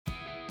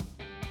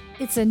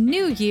It's a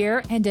new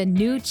year and a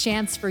new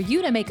chance for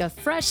you to make a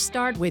fresh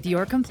start with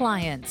your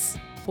compliance.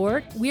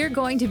 We're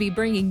going to be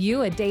bringing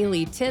you a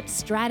daily tip,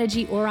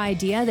 strategy, or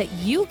idea that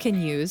you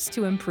can use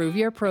to improve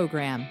your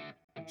program.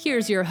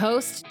 Here's your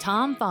host,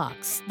 Tom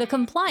Fox, the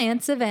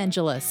Compliance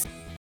Evangelist.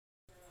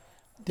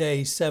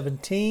 Day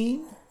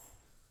 17,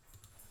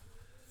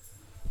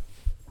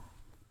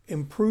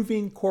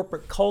 Improving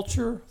Corporate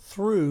Culture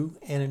Through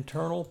an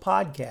Internal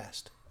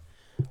Podcast.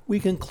 We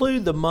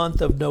conclude the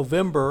month of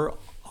November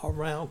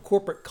around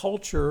corporate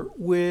culture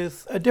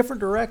with a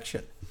different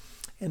direction,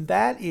 and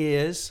that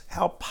is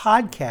how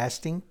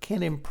podcasting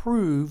can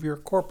improve your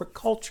corporate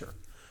culture.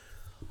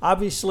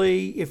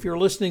 Obviously, if you're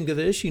listening to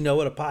this, you know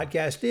what a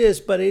podcast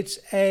is, but it's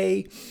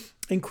a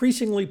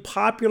increasingly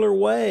popular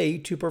way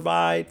to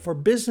provide for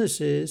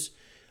businesses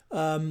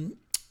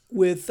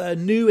with a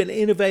new and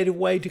innovative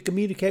way to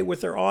communicate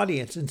with their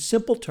audience. In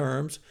simple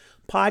terms,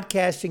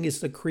 podcasting is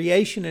the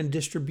creation and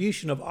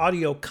distribution of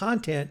audio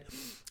content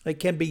that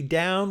can be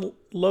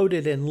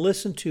downloaded and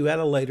listened to at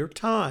a later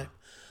time.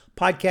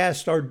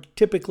 Podcasts are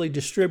typically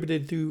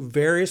distributed through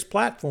various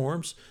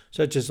platforms,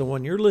 such as the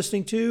one you're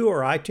listening to,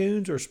 or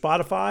iTunes or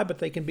Spotify, but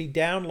they can be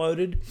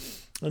downloaded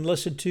and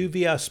listened to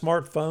via a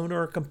smartphone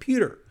or a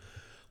computer.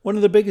 One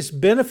of the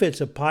biggest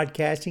benefits of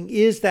podcasting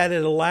is that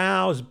it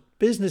allows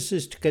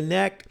businesses to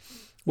connect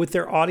with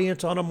their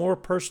audience on a more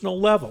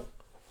personal level.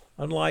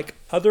 Unlike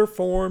other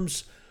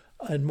forms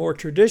and more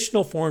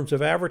traditional forms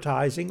of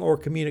advertising or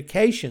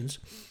communications,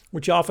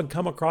 which often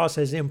come across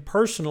as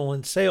impersonal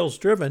and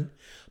sales-driven,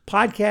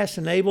 podcasts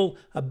enable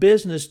a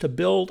business to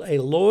build a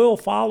loyal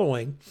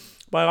following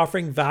by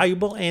offering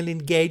valuable and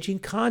engaging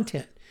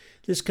content.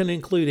 This can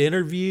include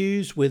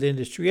interviews with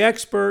industry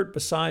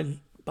experts,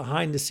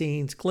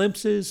 behind-the-scenes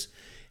glimpses,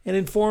 and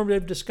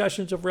informative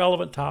discussions of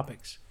relevant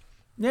topics.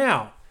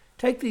 Now,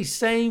 take these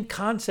same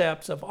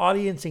concepts of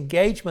audience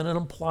engagement and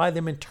apply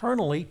them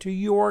internally to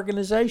your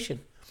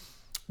organization.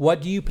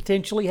 What do you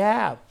potentially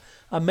have?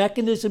 A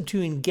mechanism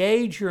to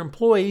engage your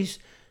employees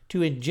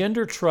to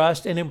engender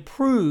trust and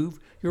improve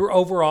your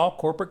overall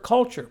corporate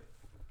culture.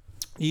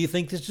 Do you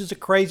think this is a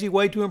crazy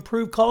way to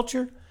improve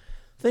culture?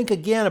 Think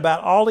again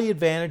about all the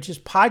advantages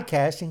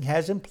podcasting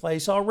has in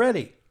place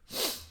already.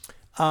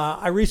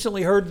 I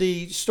recently heard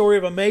the story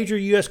of a major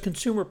U.S.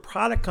 consumer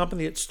product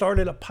company that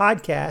started a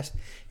podcast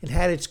and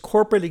had its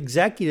corporate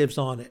executives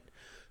on it.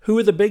 Who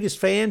are the biggest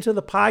fans of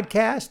the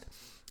podcast?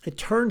 It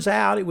turns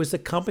out it was the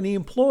company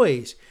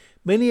employees,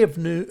 many of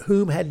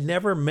whom had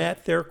never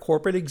met their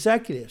corporate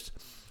executives.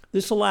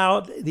 This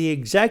allowed the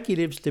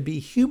executives to be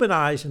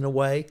humanized in a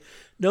way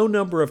no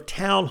number of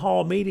town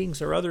hall meetings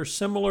or other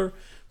similar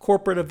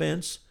corporate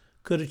events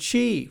could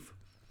achieve.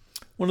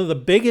 One of the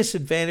biggest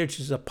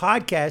advantages of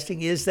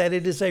podcasting is that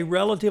it is a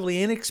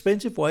relatively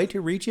inexpensive way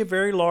to reach a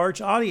very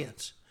large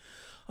audience.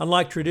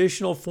 Unlike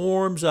traditional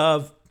forms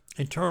of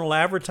internal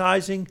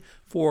advertising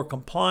for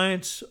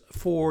compliance,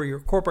 for your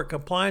corporate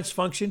compliance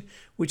function,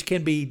 which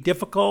can be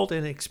difficult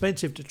and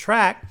expensive to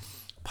track,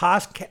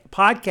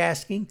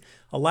 podcasting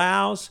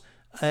allows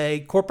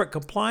a corporate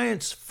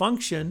compliance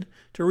function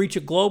to reach a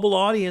global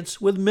audience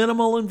with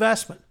minimal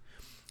investment.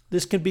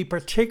 This can be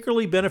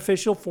particularly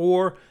beneficial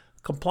for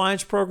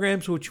compliance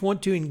programs which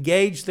want to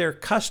engage their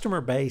customer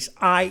base,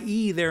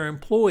 i.e. their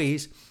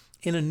employees,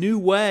 in a new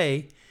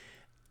way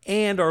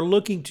and are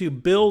looking to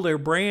build their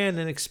brand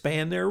and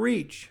expand their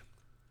reach.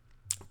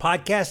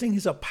 Podcasting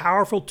is a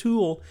powerful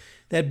tool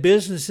that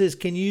businesses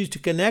can use to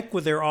connect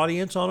with their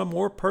audience on a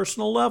more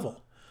personal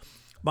level.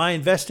 By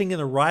investing in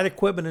the right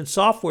equipment and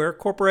software,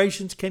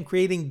 corporations can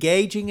create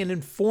engaging and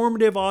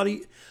informative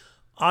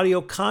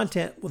audio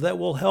content that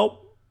will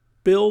help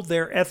build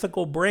their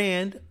ethical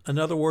brand, in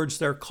other words,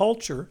 their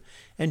culture,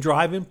 and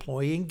drive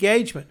employee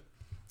engagement.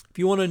 If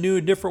you want a new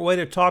and different way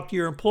to talk to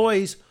your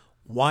employees,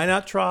 why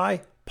not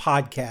try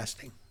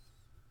podcasting?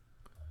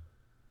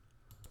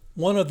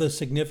 One of the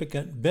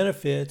significant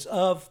benefits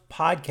of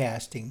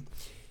podcasting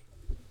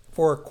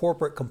for a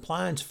corporate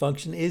compliance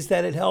function is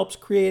that it helps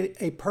create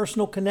a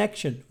personal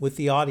connection with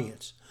the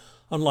audience.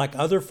 Unlike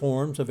other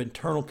forms of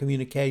internal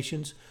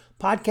communications,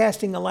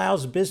 podcasting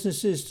allows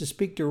businesses to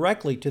speak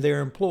directly to their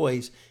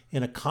employees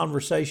in a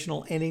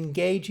conversational and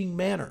engaging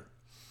manner.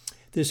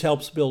 This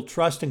helps build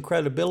trust and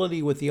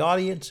credibility with the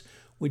audience,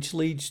 which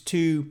leads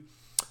to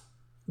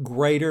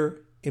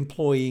greater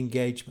employee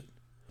engagement.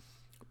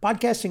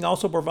 Podcasting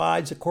also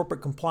provides a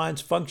corporate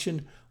compliance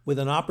function with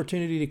an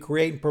opportunity to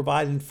create and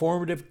provide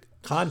informative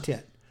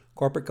content.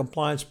 Corporate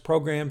compliance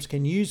programs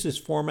can use this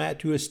format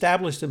to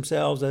establish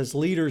themselves as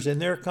leaders in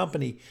their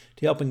company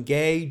to help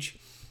engage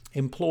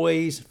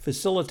employees,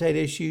 facilitate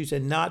issues,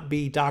 and not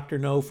be Dr.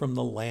 No from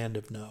the land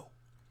of no.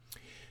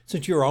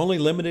 Since you're only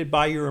limited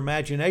by your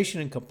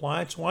imagination in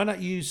compliance, why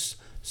not use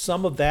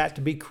some of that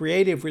to be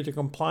creative with your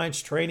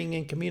compliance training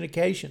and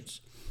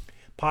communications?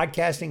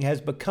 Podcasting has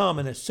become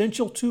an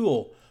essential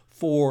tool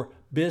for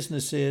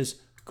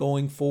businesses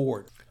going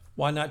forward.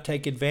 Why not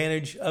take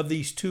advantage of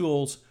these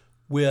tools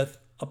with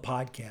a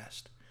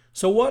podcast?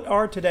 So what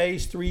are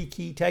today's 3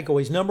 key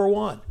takeaways? Number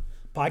 1,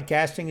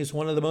 Podcasting is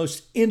one of the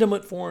most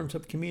intimate forms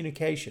of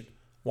communication.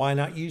 Why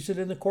not use it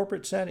in the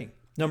corporate setting?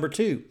 Number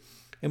 2,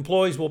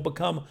 employees will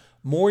become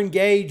more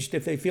engaged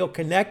if they feel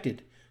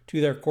connected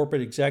to their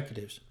corporate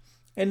executives.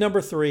 And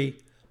number 3,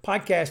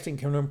 podcasting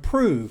can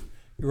improve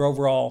your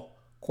overall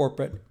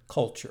corporate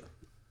culture.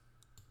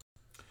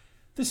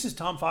 This is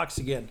Tom Fox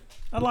again.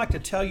 I'd like to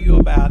tell you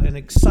about an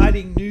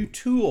exciting new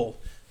tool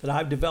that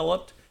I've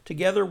developed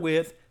together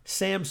with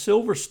Sam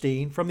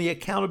Silverstein from the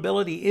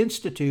Accountability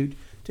Institute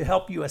to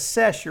help you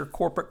assess your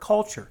corporate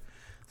culture.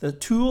 The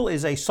tool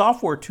is a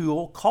software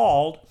tool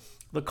called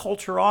the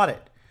Culture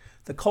Audit.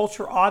 The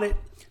Culture Audit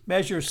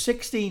measures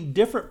 16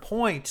 different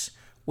points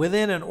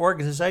within an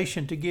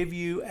organization to give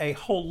you a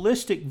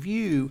holistic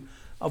view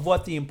of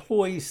what the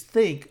employees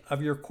think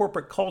of your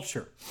corporate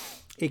culture.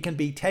 It can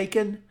be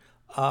taken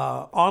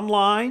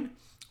online,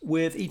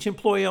 with each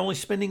employee only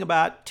spending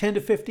about 10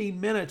 to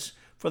 15 minutes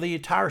for the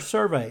entire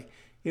survey.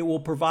 It will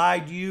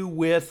provide you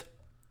with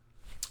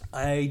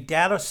a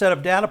set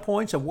of data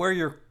points of where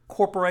your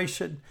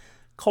corporation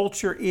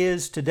culture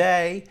is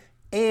today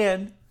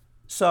and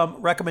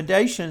some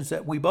recommendations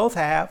that we both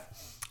have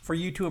for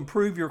you to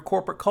improve your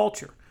corporate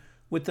culture.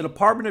 With the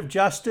Department of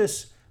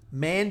Justice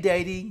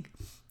mandating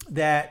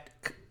that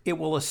it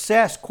will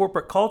assess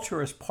corporate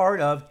culture as part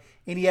of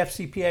any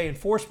FCPA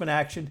enforcement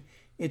action,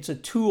 it's a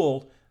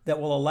tool that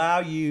will allow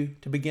you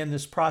to begin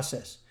this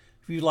process.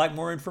 If you'd like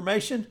more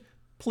information,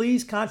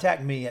 please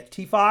contact me at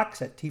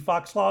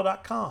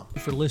tfox@tfoxlaw.com. Thank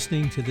you for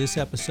listening to this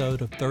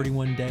episode of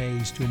 31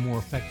 Days to a More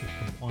Effective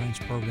Compliance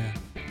Program.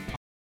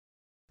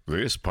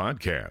 This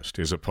podcast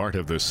is a part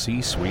of the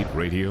C-Suite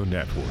Radio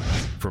Network.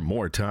 For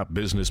more top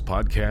business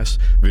podcasts,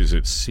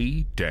 visit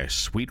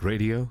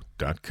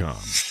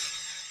c-suiteradio.com.